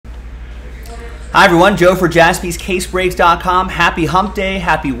Hi everyone, Joe for JaspysCaseBreaks.com. Happy Hump Day,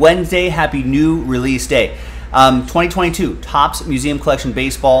 happy Wednesday, happy new release day. 2022 Topps Museum Collection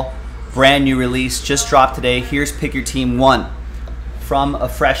Baseball, brand new release, just dropped today. Here's Pick Your Team 1 from a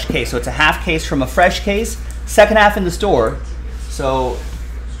fresh case. So it's a half case from a fresh case, second half in the store. So,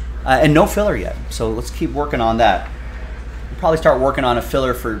 and no filler yet. So let's keep working on that. We'll probably start working on a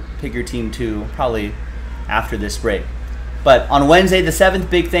filler for Pick Your Team 2 probably after this break. But on Wednesday the 7th,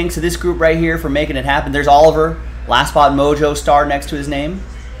 big thanks to this group right here for making it happen. There's Oliver, Last Spot Mojo star next to his name.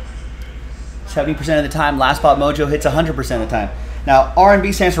 70% of the time, Last Spot Mojo hits 100% of the time. Now,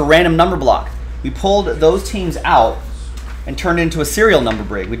 R&B stands for random number block. We pulled those teams out and turned it into a serial number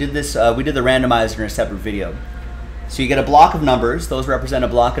break. We did this. We did the randomizer in a separate video. So you get a block of numbers. Those represent a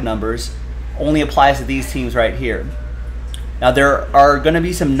block of numbers. Only applies to these teams right here. Now there are going to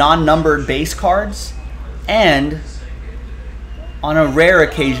be some non-numbered base cards, and on a rare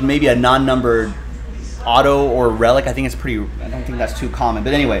occasion, maybe a non-numbered auto or relic. I don't think that's too common.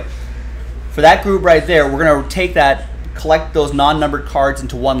 But anyway, for that group right there, we're going to take that, collect those non-numbered cards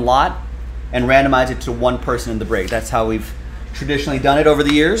into one lot, and randomize it to one person in the break. That's how we've traditionally done it over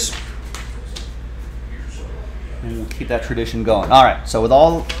the years. And we'll keep that tradition going. All right, so with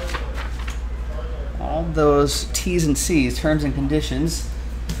all those T's and C's, terms and conditions,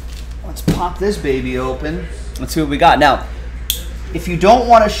 let's pop this baby open. Let's see what we got. Now, if you don't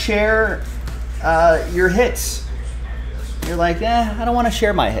want to share your hits, you're like, I don't want to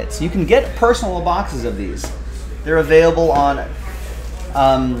share my hits. You can get personal boxes of these. They're available on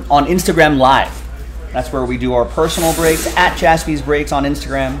Instagram Live. That's where we do our personal breaks, at Jaspys Breaks on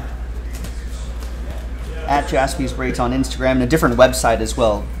Instagram. At Jaspys Breaks on Instagram, and a different website as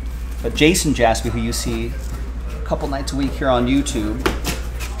well. But Jason Jaspy, who you see a couple nights a week here on YouTube,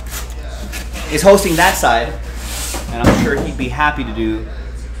 is hosting that side. And I'm sure he'd be happy to do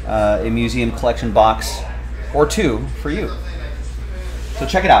a museum collection box or two for you. So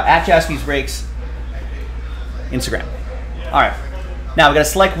check it out, at Jaspys Breaks, Instagram. All right, now we've got to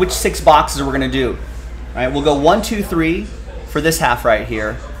select which 6 boxes we're going to do. All right, we'll go 1, 2, 3 for this half right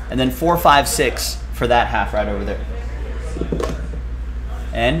here, and then 4, 5, 6 for that half right over there.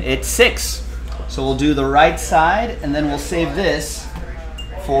 And it's 6. So we'll do the right side, and then we'll save this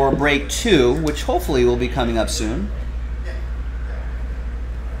for break 2, which hopefully will be coming up soon.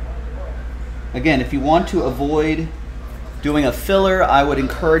 Again, if you want to avoid doing a filler, I would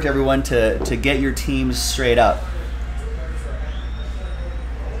encourage everyone to get your teams straight up.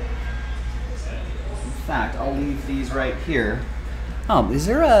 In fact, I'll leave these right here. Oh, is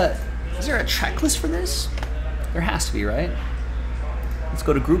there a checklist for this? There has to be, right? Let's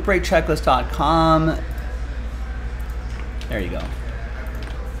go to groupbreakchecklist.com. There you go.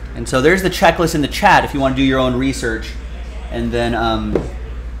 And so there's the checklist in the chat if you want to do your own research, and then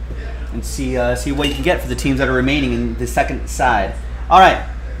and see what you can get for the teams that are remaining in the second side. All right,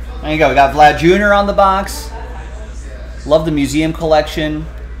 there you go. We got Vlad Jr. on the box. Love the museum collection.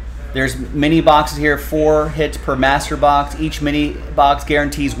 There's mini boxes here, 4 hits per master box. Each mini box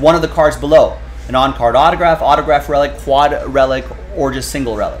guarantees one of the cards below: an on-card autograph, autograph relic, quad relic, or just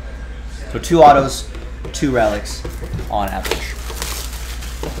single relic. So 2 autos, 2 relics on average.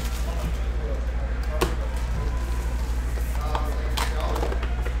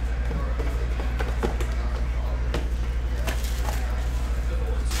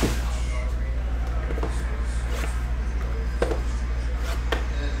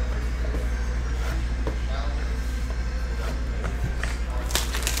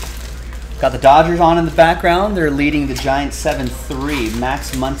 Got the Dodgers on in the background. They're leading the Giants 7-3.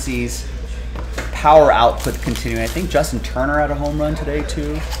 Max Muncy's power output continuing. I think Justin Turner had a home run today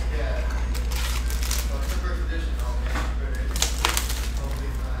too.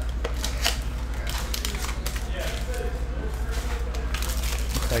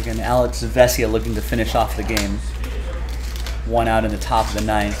 Looks like an Alex Vesia looking to finish off the game. 1 out in the top of the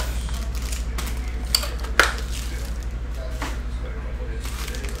 9th.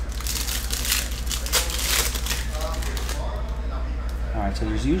 So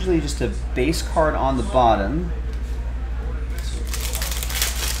there's usually just a base card on the bottom.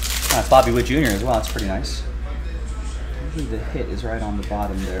 That's Bobby Witt Jr. as well. That's pretty nice. Usually the hit is right on the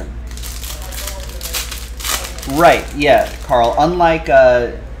bottom there. Right, yeah, Carl.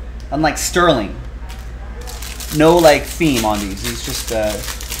 Unlike Sterling, no like theme on these. It's just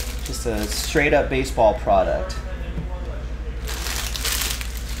a straight up baseball product.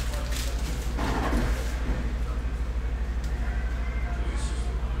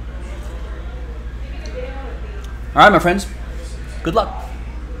 All right, my friends, good luck.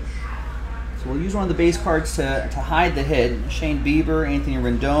 So we'll use one of the base cards to hide the hit. Shane Bieber, Anthony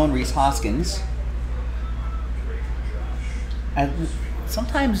Rendon, Rhys Hoskins. And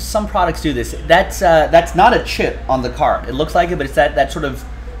sometimes some products do this. That's not a chip on the card. It looks like it, but it's that sort of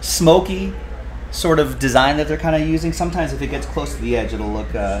smoky sort of design that they're kind of using. Sometimes if it gets close to the edge, it'll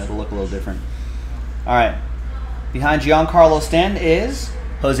look a little different. All right. Behind Giancarlo Stanton is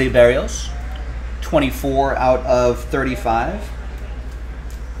Jose Barrios, 24 out of 35.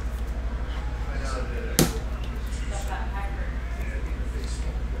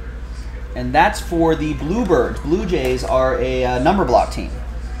 And that's for the Bluebirds. Blue Jays are a number block team.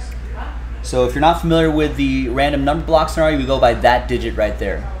 So if you're not familiar with the random number block scenario, we go by that digit right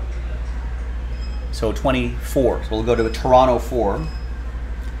there. So 24. So we'll go to a Toronto 4.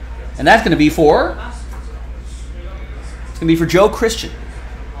 And that's going to be for... It's going to be for Joe Christian.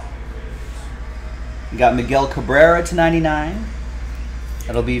 You got Miguel Cabrera to 99.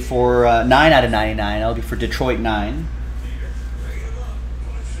 That'll be for 9 out of 99. That'll be for Detroit 9.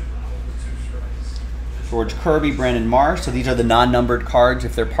 George Kirby, Brandon Marsh. So these are the non-numbered cards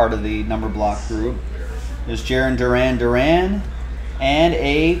if they're part of the number block group. There's Jarren Duran, and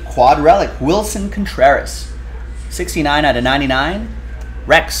a quad relic, Wilson Contreras. 69 out of 99.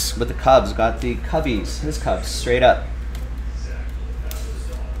 Rex with the Cubs. Got the Cubbies, his Cubs, straight up.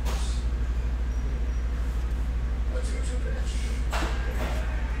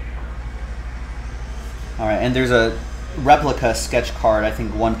 All right, and there's a replica sketch card, I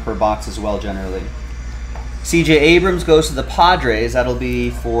think one per box as well generally. CJ Abrams goes to the Padres. That'll be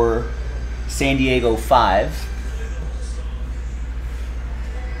for San Diego 5.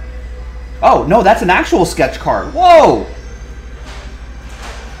 Oh, no, that's an actual sketch card. Whoa!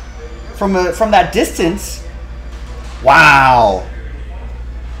 From that distance. Wow.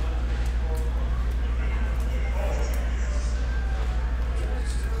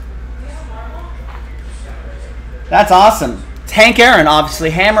 That's awesome. It's Hank Aaron,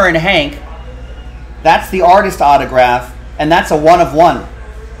 obviously. Hammer and Hank. That's the artist autograph, and that's a 1 of 1.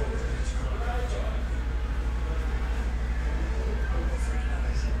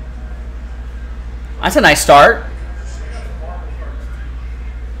 That's a nice start.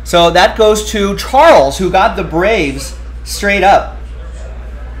 So that goes to Charles, who got the Braves straight up.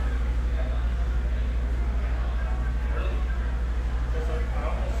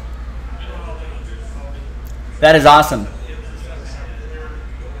 That is awesome.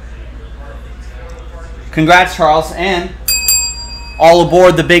 Congrats, Charles, and all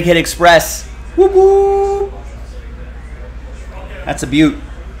aboard the Big Hit Express. Whoop, whoop. That's a beaut.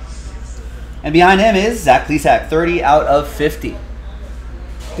 And behind him is Zach Plesac, 30 out of 50.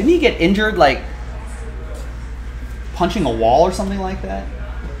 Didn't he get injured, like, punching a wall or something like that?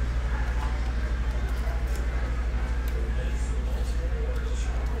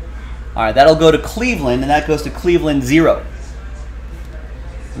 All right, that'll go to Cleveland, and that goes to Cleveland 0.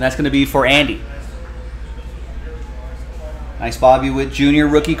 And that's going to be for Andy. Nice Bobby Witt Jr.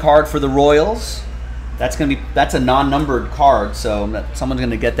 rookie card for the Royals. That's a non-numbered card, so someone's going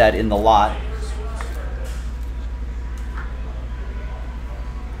to get that in the lot.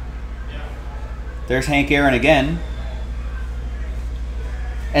 There's Hank Aaron again.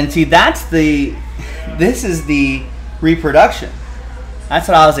 And see, this is the reproduction. That's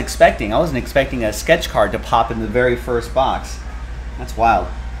what I was expecting. I wasn't expecting a sketch card to pop in the very first box. That's wild.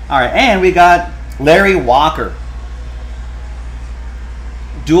 All right, and we got Larry Walker.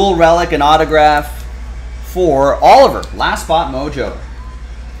 Dual relic and autograph for Oliver. Last spot mojo.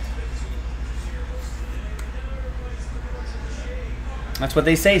 That's what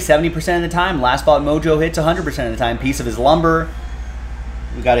they say. 70% of the time, last spot mojo hits 100% of the time. Piece of his lumber.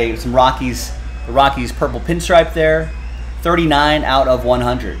 We got the Rockies purple pinstripe there. 39 out of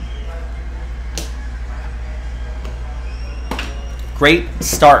 100. Great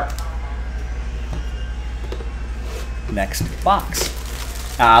start. Next box.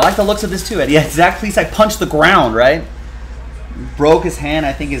 I like the looks of this too. Yeah, Zach Plesac punched the ground, right? Broke his hand,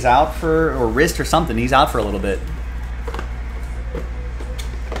 I think is out for, or wrist or something. He's out for a little bit.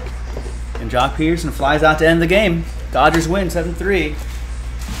 And Jock Peterson flies out to end the game. Dodgers win 7-3.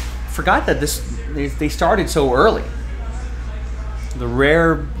 Forgot that they started so early. The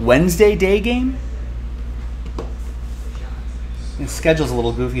rare Wednesday day game. The schedule's a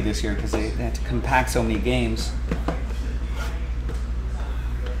little goofy this year because they had to compact so many games.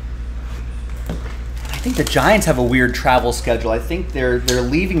 I think the Giants have a weird travel schedule. I think they're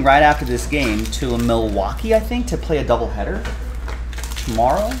leaving right after this game to Milwaukee, I think, to play a doubleheader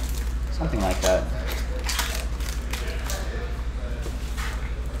tomorrow. Something like that.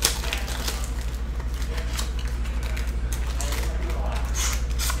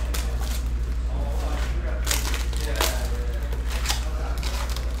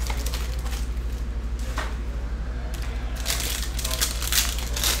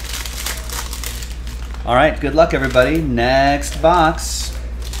 All right, good luck, everybody. Next box.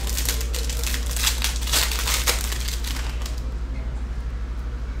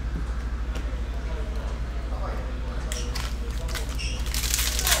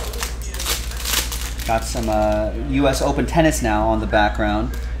 Got some U.S. Open tennis now on the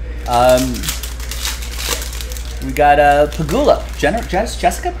background. We got Pegula,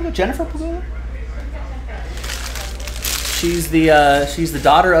 Jennifer Pegula. She's the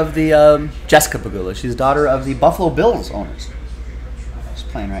daughter of the Jessica Pegula. She's the daughter of the Buffalo Bills owners. She's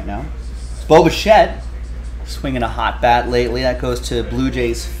playing right now. It's Bo Bichette swinging a hot bat lately. That goes to Blue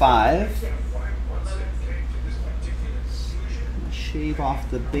Jays 5. Shave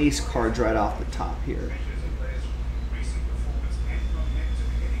off the base cards right off the top here.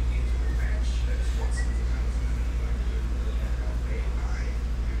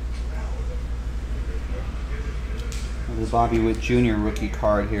 The Bobby Witt Jr. rookie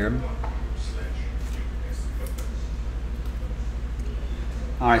card here.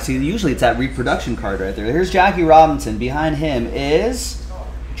 All right, see, usually it's that reproduction card right there. Here's Jackie Robinson. Behind him is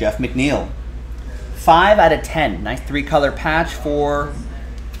Jeff McNeil. 5 out of 10. Nice 3-color patch for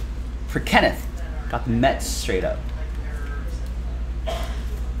Kenneth. Got the Mets straight up.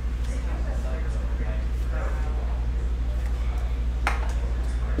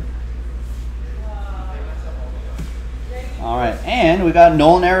 All right, and we got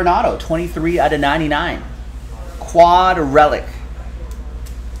Nolan Arenado, 23 out of 99. Quad relic.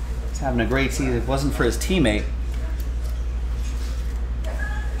 He's having a great season. If it wasn't for his teammate,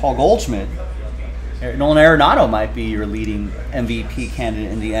 Paul Goldschmidt, Nolan Arenado might be your leading MVP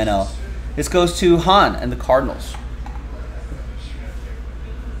candidate in the NL. This goes to Han and the Cardinals.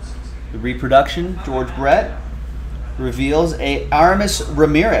 The reproduction, George Brett, reveals a Aramis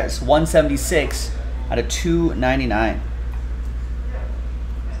Ramirez, 176 out of 299.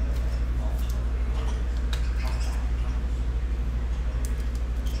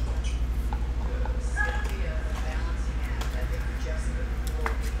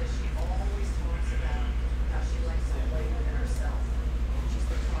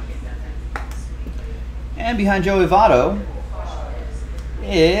 And behind Joey Votto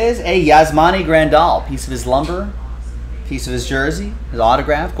is a Yasmani Grandal. Piece of his lumber, piece of his jersey, his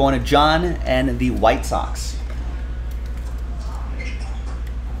autograph, going to John and the White Sox.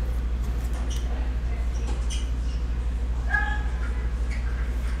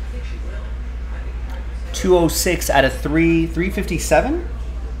 .206 out of 357.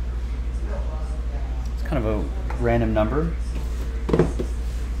 It's kind of a random number.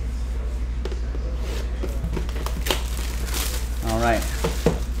 All right.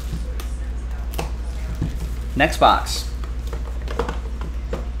 Next box.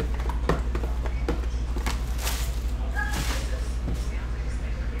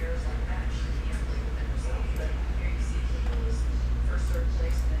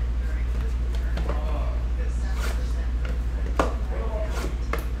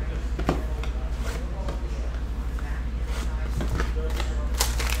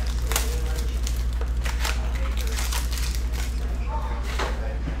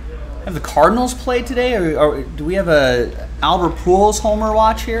 Have the Cardinals played today, or do we have a Albert Pujols homer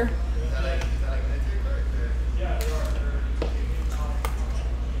watch here? I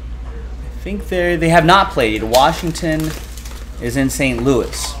think they have not played. Washington is in St.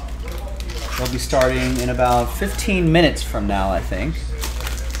 Louis. They'll be starting in about 15 minutes from now, I think.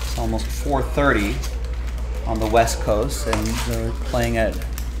 It's almost 4:30 on the West Coast, and they're playing at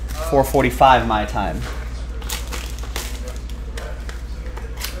 4:45 my time.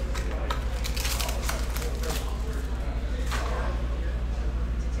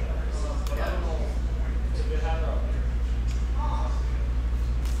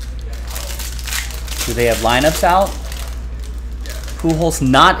 Do they have lineups out? Pujols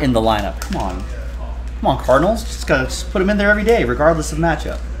not in the lineup. Come on, Cardinals. Just put him in there every day, regardless of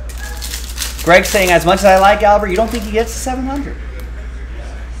matchup. Greg's saying, as much as I like Albert, you don't think he gets to 700?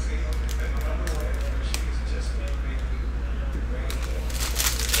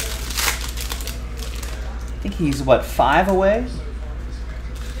 I think he's what, 5 away?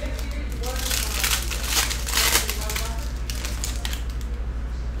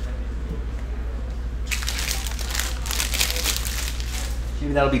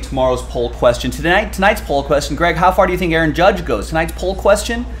 Maybe that'll be tomorrow's poll question. Tonight's poll question, Greg, how far do you think Aaron Judge goes? Tonight's poll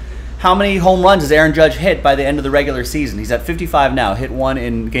question, how many home runs does Aaron Judge hit by the end of the regular season? He's at 55 now, hit one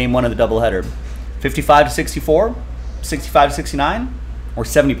in game 1 of the doubleheader. 55 to 64, 65 to 69, or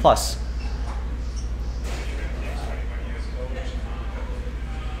 70 plus?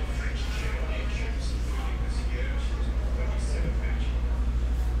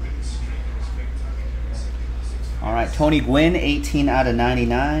 right, Tony Gwynn, 18 out of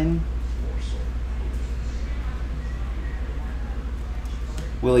 99.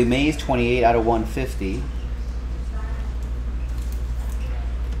 Willie Mays, 28 out of 150.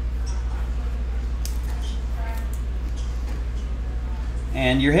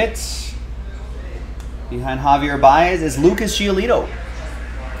 And your hits behind Javier Baez is Lucas Giolito,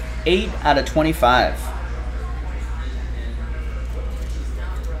 8 out of 25.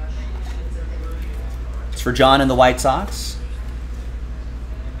 It's for John and the White Sox.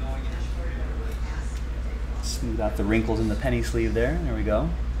 Smooth out the wrinkles in the penny sleeve there. There we go.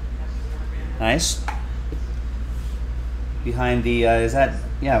 Nice. Behind the, is that,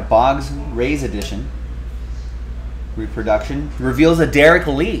 yeah, Boggs Rays edition. Reproduction. Reveals a Derek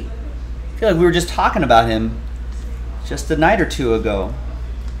Lee. I feel like we were just talking about him just a night or two ago.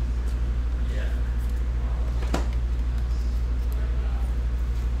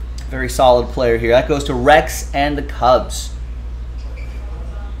 Very solid player here. That goes to Rex and the Cubs.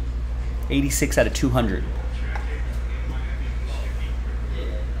 86 out of 200.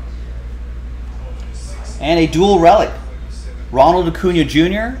 And a dual relic. Ronald Acuna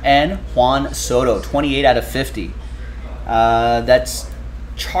Jr. and Juan Soto. 28 out of 50. That's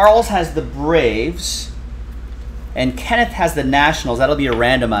Charles has the Braves. And Kenneth has the Nationals. That'll be a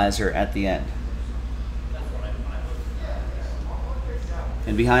randomizer at the end.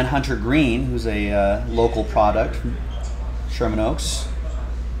 And behind Hunter Green, who's a local product from Sherman Oaks,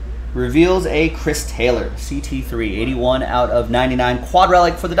 reveals a Chris Taylor, CT3, 81 out of 99. Quad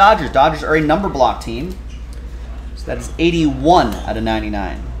relic for the Dodgers. Dodgers are a number block team. So that is 81 out of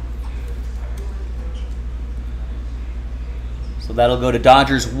 99. So that'll go to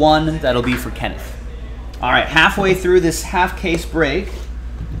Dodgers 1. That'll be for Kenneth. All right, halfway through this half case break.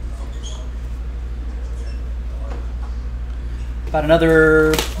 About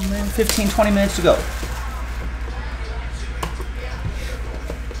another 15, 20 minutes to go.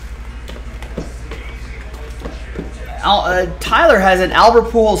 Tyler has an Albert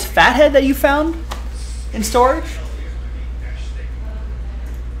Pujols fathead that you found in storage.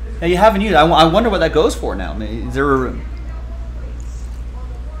 Now you haven't used it. I wonder what that goes for now. Is there a,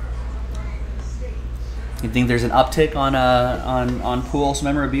 you think there's an uptick on Pujols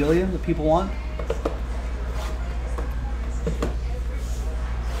memorabilia that people want?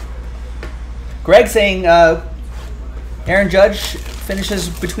 Greg saying Aaron Judge finishes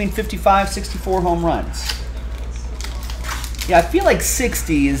between 55, 64 home runs. Yeah, I feel like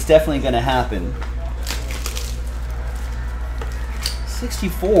 60 is definitely going to happen.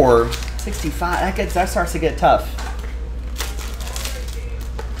 64, 65, that starts to get tough.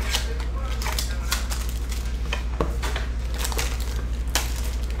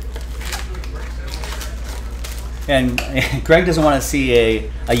 And Greg doesn't want to see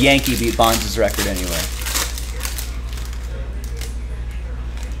a Yankee beat Bonds' record anyway.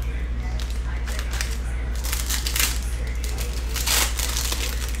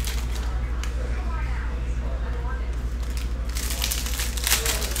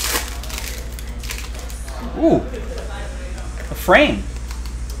 Ooh, a frame.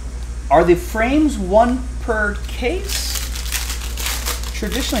 Are the frames one per case?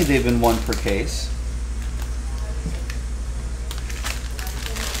 Traditionally, they've been one per case.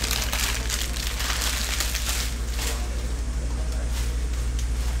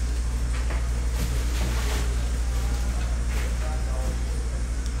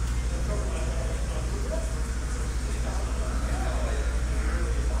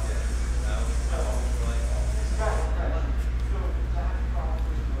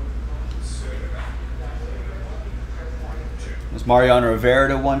 Mariano Rivera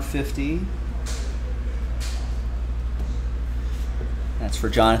to 150. That's for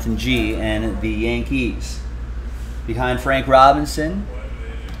Jonathan G. and the Yankees. Behind Frank Robinson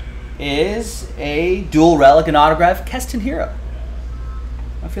is a dual relic and autograph, Keston Hiura.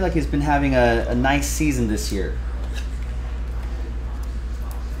 I feel like he's been having a nice season this year.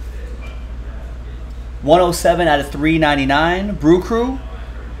 107 out of 399. Brew Crew.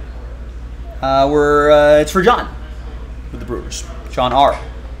 It's for John with the Brewers. John R.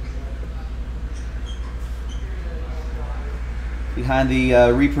 Behind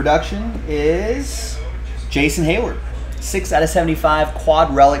the reproduction is Jason Hayward. 6 out of 75.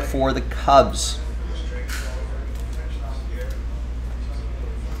 Quad relic for the Cubs.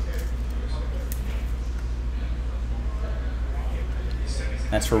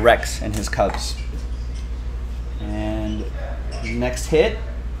 That's for Rex and his Cubs. And the next hit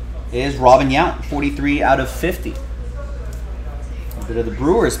is Robin Yount, 43 out of 50. A bit of the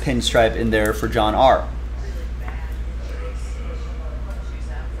Brewers pinstripe in there for John R.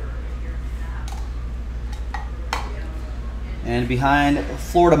 And behind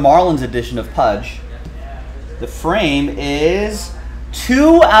Florida Marlins edition of Pudge, the frame is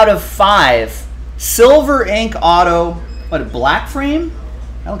 2 out of 5. Silver ink auto. What, a black frame?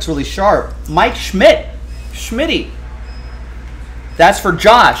 That looks really sharp. Mike Schmidt. Schmitty. That's for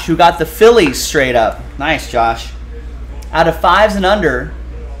Josh, who got the Phillies straight up. Nice, Josh. Out of 5s and under,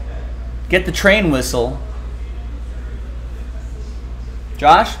 get the train whistle.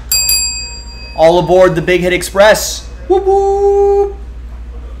 Josh, all aboard the Big Hit Express. Whoop, whoop.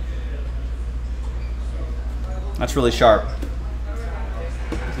 That's really sharp.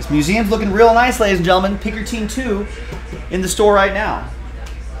 This museum's looking real nice, ladies and gentlemen. Pick your team 2 in the store right now.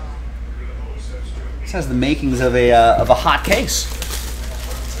 This has the makings of a hot case.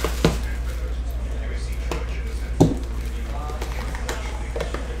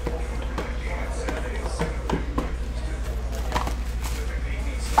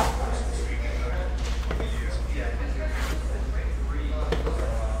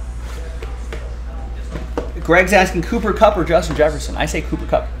 Greg's asking Cooper Kupp or Justin Jefferson. I say Cooper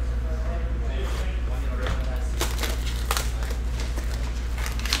Kupp.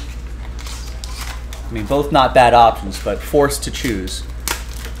 I mean, both not bad options, but forced to choose.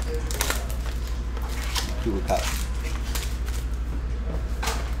 Cooper Kupp.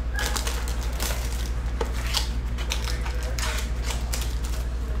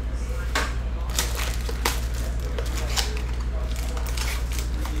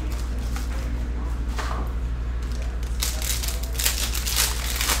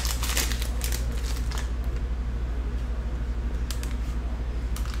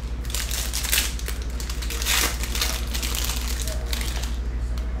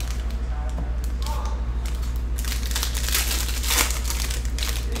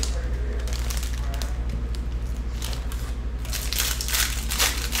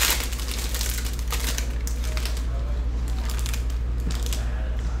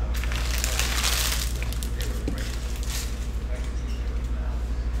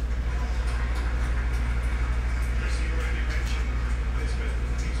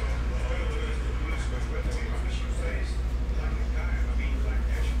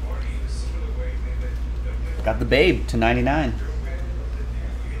 Got the Babe to 99.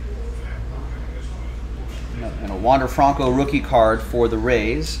 And a Wander Franco rookie card for the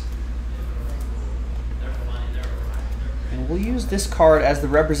Rays. And we'll use this card as the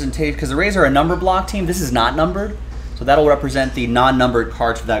representation, because the Rays are a number block team. This is not numbered, so that'll represent the non-numbered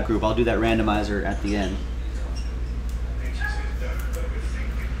cards for that group. I'll do that randomizer at the end.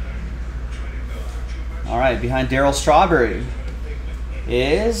 All right, behind Darryl Strawberry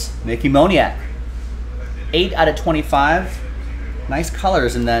is Mickey Moniak. 8 out of 25. Nice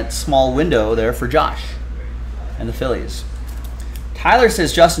colors in that small window there for Josh and the Phillies. Tyler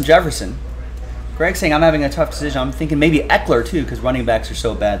says Justin Jefferson. Greg saying I'm having a tough decision. I'm thinking maybe Eckler too, because running backs are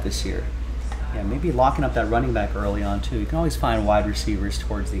so bad this year. Yeah, maybe locking up that running back early on too. You can always find wide receivers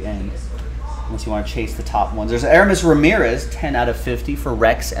towards the end, unless you want to chase the top ones. There's Aramis Ramirez, 10 out of 50 for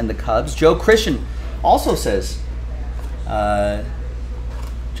Rex and the Cubs. Joe Christian also says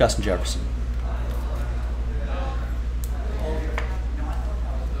Justin Jefferson.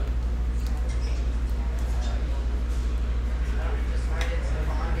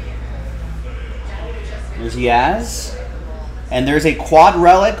 There's Yaz. And there's a quad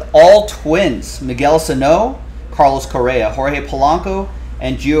relic, all twins. Miguel Sano, Carlos Correa, Jorge Polanco,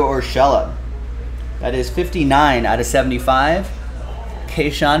 and Gio Urshela. That is 59 out of 75.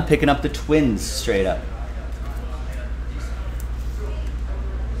 Kayshawn picking up the twins straight up.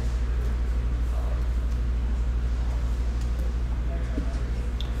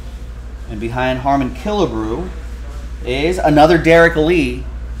 And behind Harmon Killebrew is another Derek Lee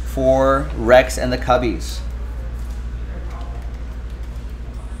for Rex and the Cubbies.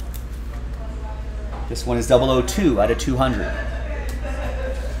 This one is 002 out of 200.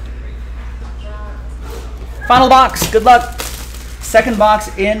 Final box. Good luck. Second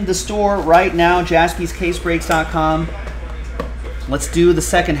box in the store right now. JaspysCaseBreaks.com. Let's do the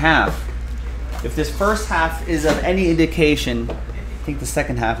second half. If this first half is of any indication, I think the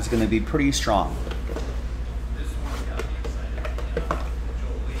second half is going to be pretty strong.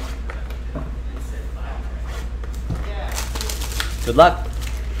 Good luck.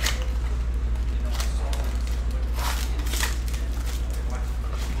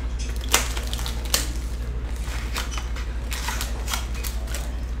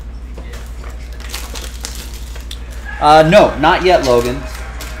 No, not yet, Logan.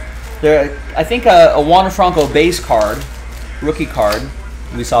 There, I think a Wander Franco base card, rookie card,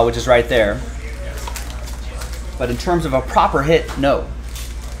 we saw, which is right there. But in terms of a proper hit, no.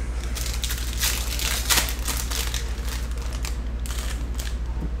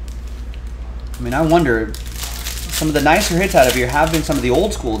 I mean, I wonder, some of the nicer hits out of here have been some of the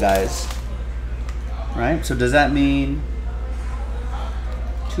old school guys, right? So does that mean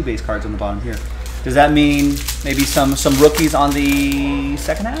 2 base cards on the bottom here? Does that mean maybe some rookies on the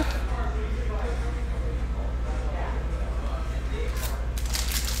second half?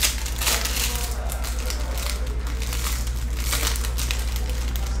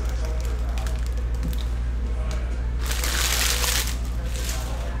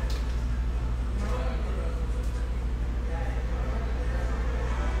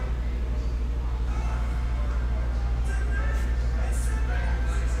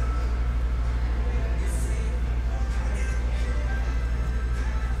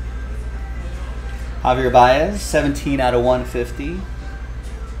 Javier Baez, 17 out of 150.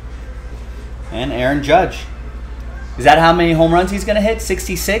 And Aaron Judge. Is that how many home runs he's going to hit?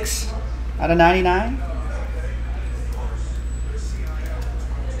 66 out of 99?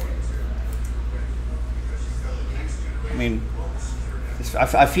 I mean,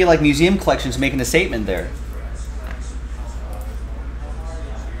 I feel like Museum Collection's making a statement there.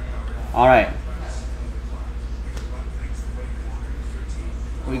 All right.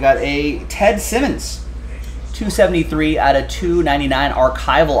 We got a Ted Simmons, 273 out of 299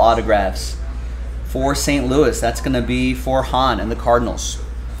 archival autographs for St. Louis. That's going to be for Han and the Cardinals.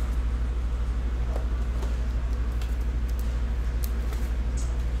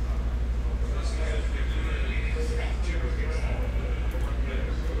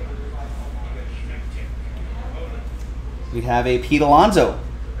 We have a Pete Alonso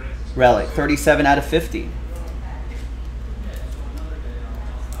relic, 37 out of 50.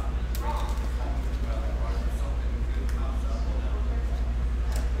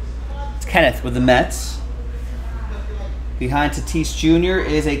 Kenneth with the Mets. Behind Tatis Jr.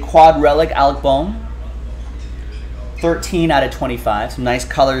 is a quad relic, Alec Bohm. 13 out of 25. Some nice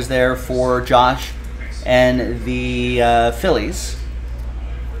colors there for Josh and the Phillies.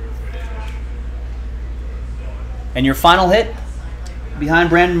 And your final hit behind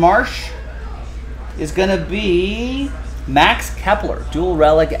Brandon Marsh is going to be Max Kepler. Dual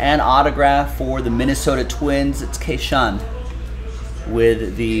relic and autograph for the Minnesota Twins. It's Keyshawn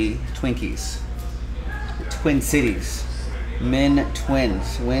with the Twinkies. Twin Cities. Min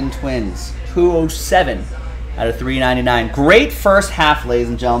Twins. Win Twins. 207 out of 399. Great first half, ladies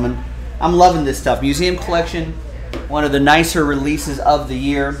and gentlemen. I'm loving this stuff. Museum Collection, one of the nicer releases of the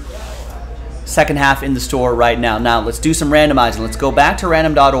year. Second half in the store right now. Now, let's do some randomizing. Let's go back to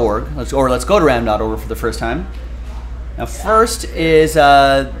random.org. Let's go to random.org for the first time. Now, first is,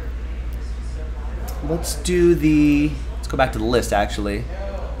 let's go back to the list, actually.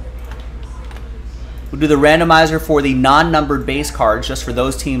 We'll do the randomizer for the non-numbered base cards, just for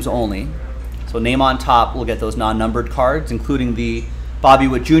those teams only. So name on top, we'll get those non-numbered cards, including the Bobby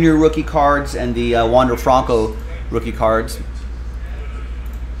Witt Jr. rookie cards and the Wander Franco rookie cards.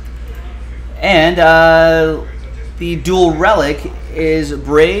 And the dual relic is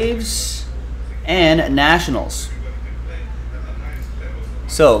Braves and Nationals.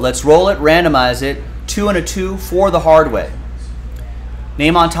 So let's roll it, randomize it. 2 and a 2 for the hard way.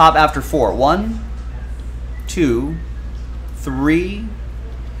 Name on top after 4. 1, 2, 3,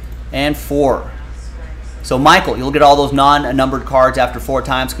 and 4. So Michael, you'll get all those non-numbered cards after 4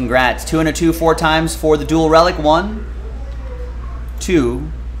 times. Congrats. 2 and a 2 4 times for the dual relic. 1,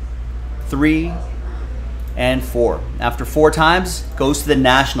 2, 3, and 4. After 4 times, goes to the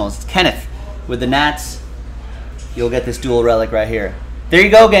Nationals. It's Kenneth with the Nats. You'll get this dual relic right here. There you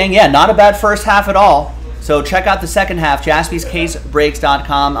go, gang. Yeah, not a bad first half at all. So check out the second half,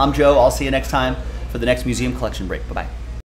 jaspyscasebreaks.com. I'm Joe. I'll see you next time for the next Museum Collection break. Bye-bye.